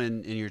home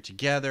and you're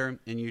together,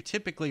 and you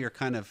typically are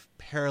kind of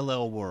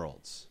parallel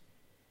worlds.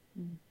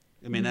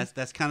 I mean,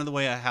 that's kind of the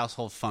way a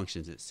household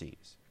functions, it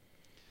seems.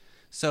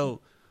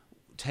 So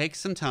take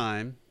some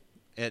time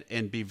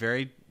and be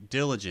very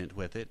diligent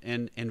with it,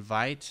 and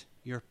invite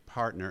your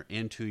partner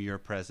into your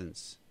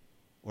presence,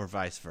 or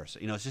vice versa.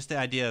 It's just the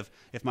idea of,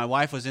 if my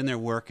wife was in there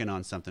working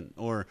on something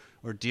or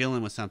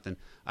dealing with something,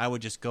 I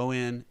would just go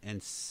in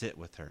and sit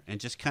with her and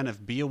just kind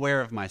of be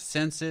aware of my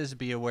senses,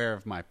 be aware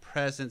of my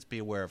presence, be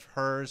aware of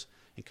hers,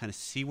 and kind of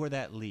see where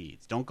that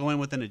leads. Don't go in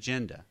with an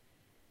agenda.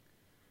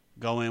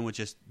 Go in with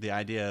just the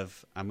idea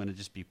of, I'm going to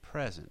just be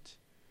present.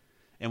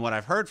 And what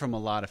I've heard from a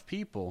lot of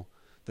people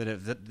that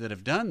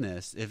have done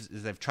this is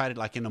they've tried it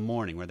like in the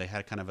morning, where they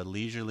had kind of a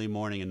leisurely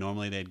morning, and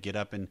normally they'd get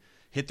up and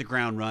hit the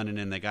ground running,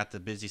 and they got the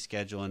busy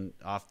schedule and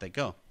off they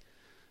go.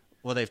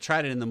 Well, they've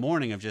tried it in the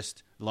morning of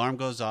just, alarm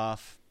goes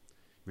off,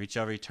 reach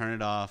over, you turn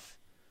it off,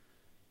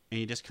 and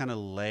you just kind of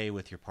lay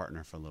with your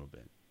partner for a little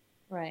bit.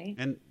 Right.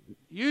 And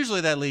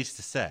usually that leads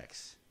to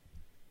sex.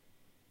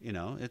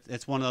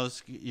 It's one of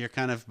those, you're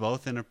kind of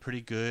both in a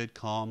pretty good,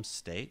 calm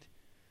state.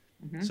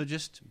 Mm-hmm. So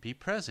just be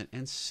present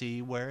and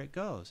see where it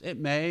goes. It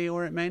may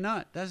or it may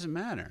not. Doesn't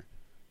matter.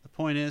 The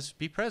point is,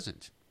 be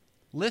present.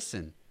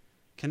 Listen.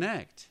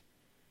 Connect.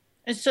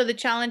 And so the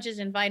challenge is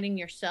inviting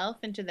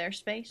yourself into their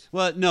space?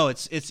 Well, no,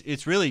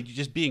 it's really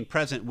just being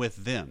present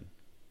with them.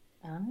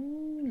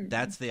 Oh.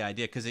 That's the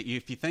idea. Because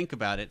if you think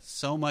about it,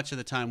 so much of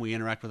the time we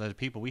interact with other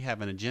people, we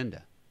have an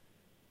agenda.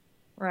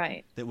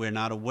 Right. That we're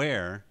not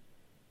aware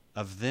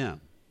of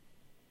them.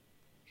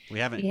 We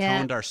haven't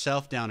toned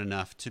ourselves down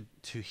enough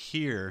to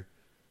hear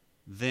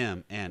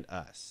them and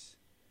us.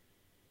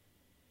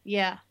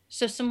 Yeah.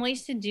 So some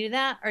ways to do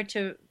that are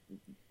to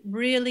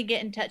really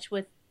get in touch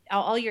with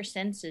all your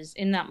senses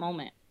in that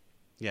moment.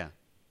 Yeah.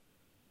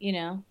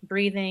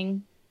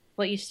 Breathing,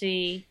 what you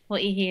see,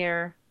 what you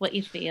hear, what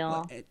you feel.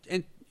 Well,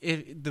 and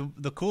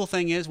the cool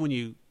thing is, when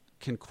you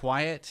can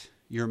quiet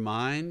your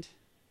mind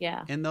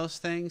in those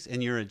things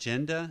and your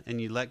agenda, and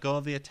you let go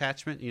of the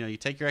attachment, you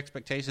take your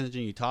expectations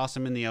and you toss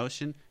them in the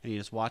ocean and you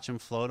just watch them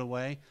float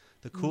away.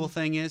 The cool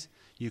thing is,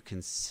 you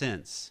can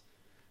sense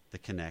the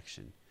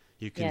connection.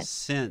 You can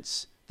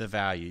sense the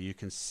value. You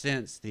can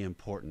sense the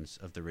importance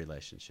of the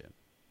relationship.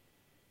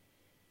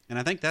 And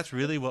I think that's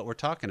really what we're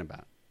talking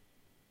about.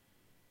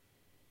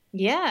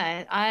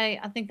 Yeah, I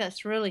think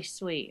that's really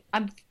sweet.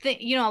 I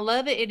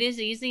love it. It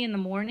is easy in the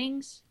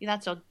mornings.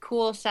 That's a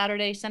cool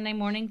Saturday, Sunday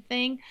morning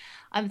thing.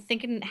 I'm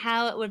thinking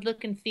how it would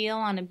look and feel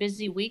on a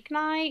busy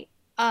weeknight.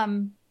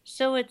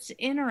 So it's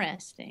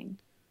interesting.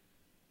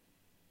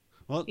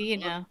 Well,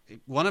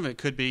 one of it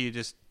could be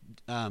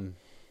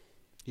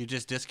you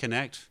just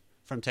disconnect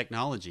from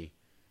technology.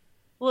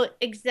 Well,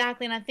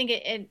 exactly, and I think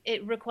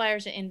it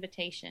requires an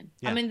invitation.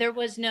 Yeah. I mean, there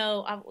was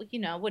no, I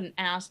wouldn't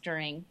ask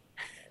during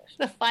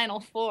the Final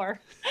Four,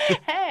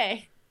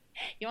 hey,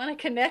 you want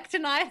to connect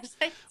tonight?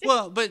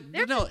 Well, but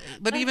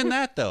even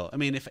that though. I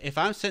mean, if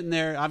I'm sitting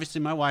there,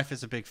 obviously my wife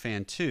is a big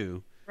fan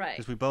too, right?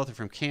 Because we both are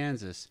from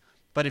Kansas.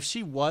 But if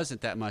she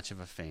wasn't that much of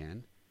a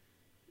fan,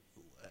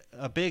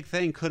 a big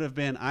thing could have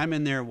been, I'm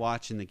in there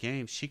watching the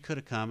game. She could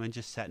have come and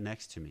just sat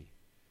next to me,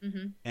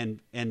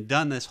 and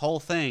done this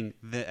whole thing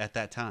at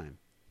that time.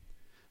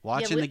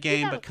 Watching the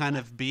game, but kind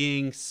of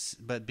being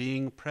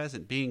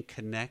present, being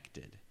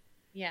connected.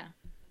 Yeah.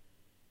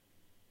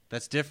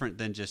 That's different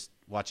than just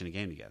watching a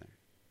game together.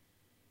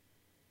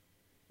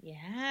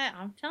 Yeah,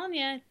 I'm telling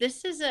you,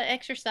 this is an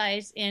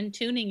exercise in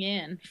tuning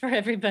in for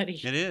everybody.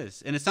 It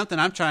is. And it's something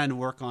I'm trying to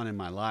work on in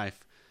my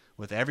life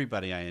with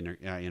everybody I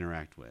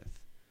interact with,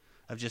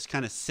 of just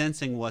kind of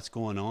sensing what's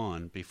going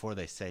on before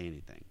they say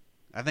anything.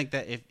 I think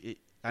that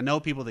I know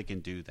people that can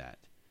do that.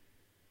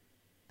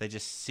 They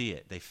just see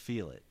it, they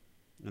feel it,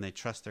 and they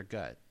trust their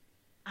gut.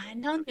 I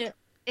know that.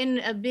 And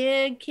a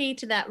big key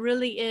to that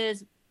really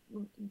is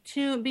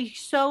to be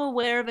so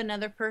aware of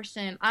another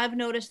person. I've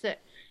noticed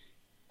that,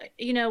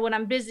 when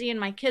I'm busy and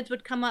my kids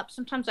would come up,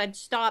 sometimes I'd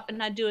stop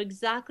and I'd do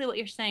exactly what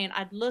you're saying.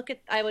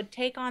 I would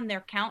take on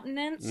their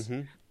countenance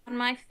on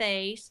my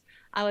face.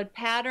 I would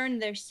pattern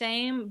their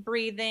same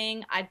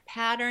breathing. I'd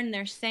pattern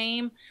their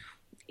same,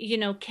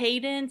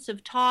 cadence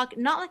of talk.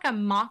 Not like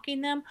I'm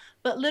mocking them,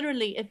 but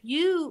literally, if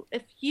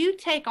you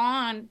take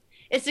on,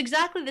 it's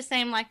exactly the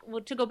same, like,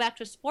 to go back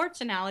to a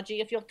sports analogy,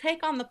 if you'll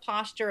take on the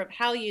posture of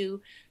how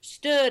you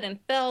stood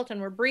and felt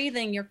and were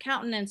breathing, your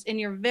countenance in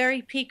your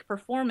very peak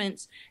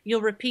performance,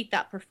 you'll repeat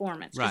that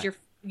performance. Because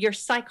your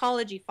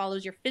psychology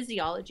follows your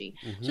physiology.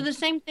 So the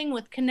same thing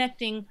with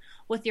connecting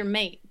with your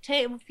mate.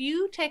 If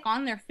you take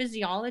on their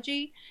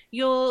physiology,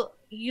 you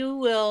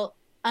will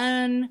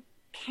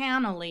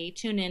uncannily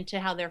tune into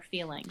how they're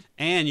feeling.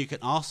 And you can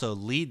also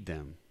lead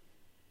them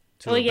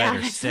to a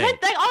better state.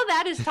 All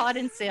that is taught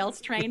in sales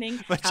training,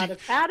 to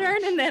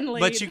pattern and then lead.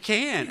 But you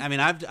can. I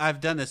mean,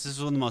 I've done this. This is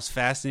one of the most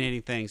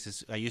fascinating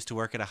things. I used to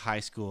work at a high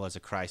school as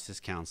a crisis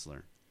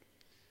counselor.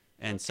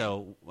 And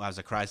so I was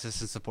a crisis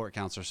and support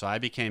counselor. So I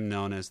became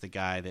known as the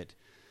guy that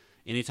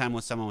anytime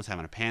when someone was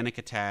having a panic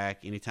attack,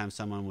 anytime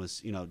someone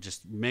was,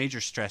 just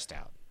major stressed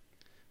out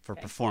for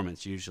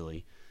performance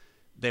usually,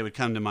 they would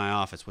come to my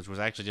office, which was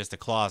actually just a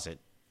closet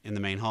in the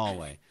main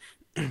hallway.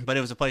 but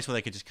it was a place where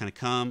they could just kind of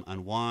come,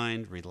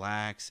 unwind,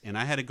 relax. And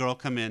I had a girl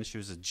come in. She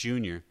was a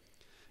junior,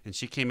 and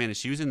she came in, and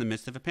she was in the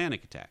midst of a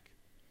panic attack.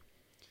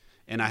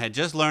 And I had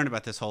just learned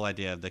about this whole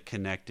idea of the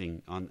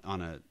connecting on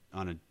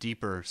a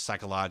deeper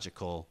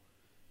psychological,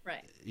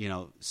 Right.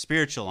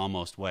 Spiritual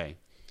almost way.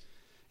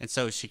 And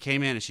so she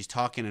came in, and she's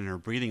talking, and her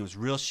breathing was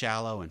real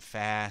shallow and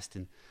fast.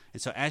 And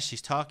so as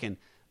she's talking,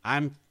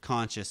 I'm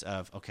conscious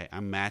of, okay,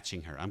 I'm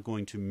matching her. I'm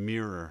going to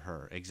mirror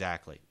her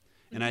exactly.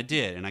 And I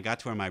did. And I got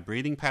to where my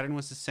breathing pattern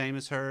was the same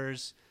as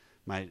hers.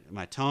 My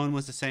tone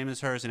was the same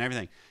as hers and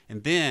everything.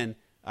 And then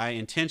I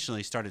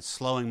intentionally started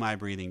slowing my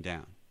breathing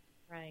down.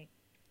 Right.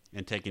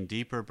 And taking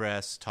deeper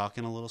breaths,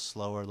 talking a little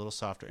slower, a little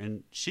softer.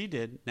 And she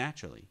did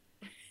naturally.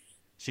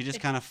 She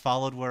just kind of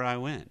followed where I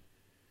went.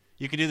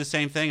 You can do the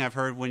same thing, I've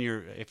heard,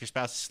 if your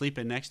spouse is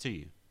sleeping next to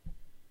you.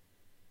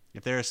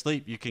 If they're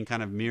asleep, you can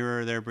kind of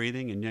mirror their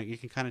breathing, and you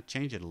can kind of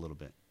change it a little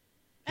bit.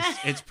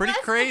 It's pretty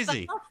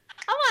crazy.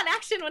 I want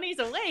action when he's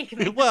awake.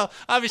 Well,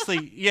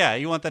 obviously, yeah,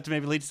 you want that to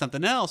maybe lead to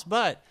something else,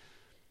 but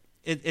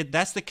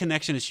that's the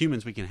connection as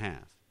humans we can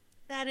have.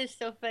 That is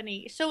so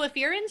funny. So if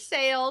you're in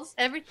sales,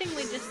 everything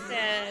we just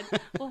said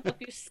will help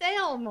you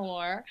sell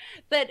more.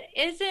 But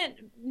isn't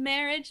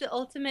marriage the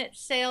ultimate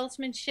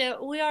salesmanship?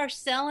 We are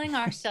selling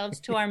ourselves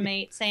to our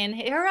mate, saying,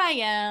 "Here I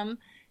am,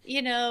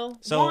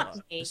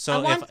 want me. I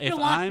want you to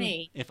want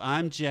me." If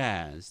I'm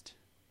jazzed,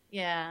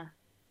 Yeah,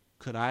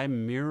 could I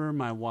mirror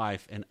my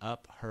wife and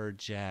up her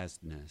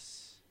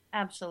jazzedness?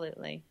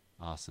 absolutely.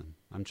 Awesome.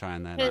 I'm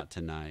trying that out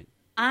tonight.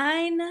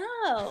 I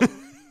know.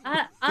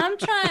 I'm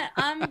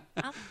trying.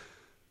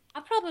 I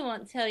probably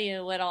won't tell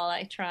you what all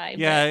I tried.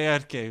 Yeah,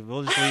 okay.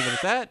 We'll just leave it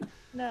at that.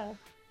 No.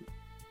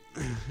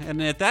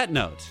 And at that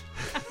note.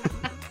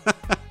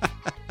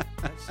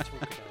 Let's talk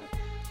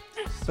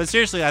about But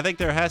seriously, I think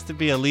there has to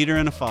be a leader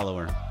and a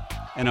follower.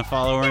 And a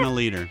follower and a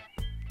leader.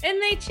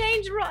 And they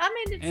change.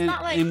 It's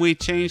not like And we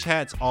change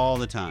hats all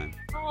the time.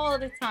 all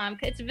the time.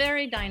 It's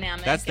very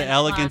dynamic. That's the and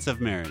elegance fun.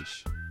 of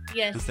marriage.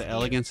 Yes. That's the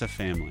elegance of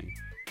family.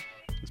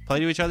 Let's play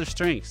to each other's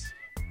strengths.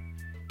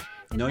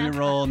 Know your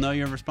role, know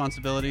your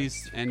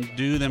responsibilities, and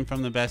do them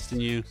from the best in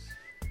you.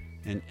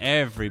 And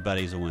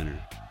everybody's a winner.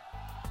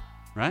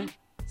 Right?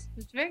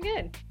 It's very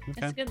good.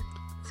 Okay. It's good.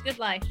 It's good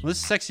life. Well, this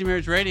is Sexy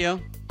Marriage Radio.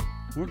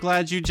 We're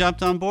glad you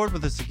jumped on board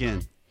with us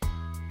again.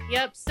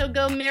 Yep. So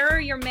go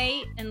mirror your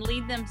mate and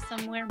lead them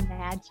somewhere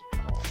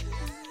magical.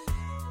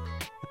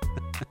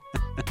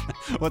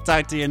 We'll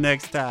talk to you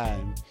next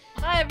time.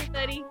 Bye,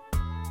 everybody.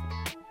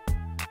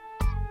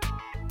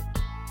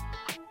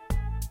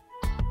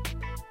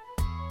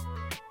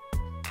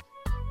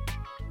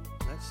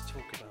 let's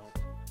talk about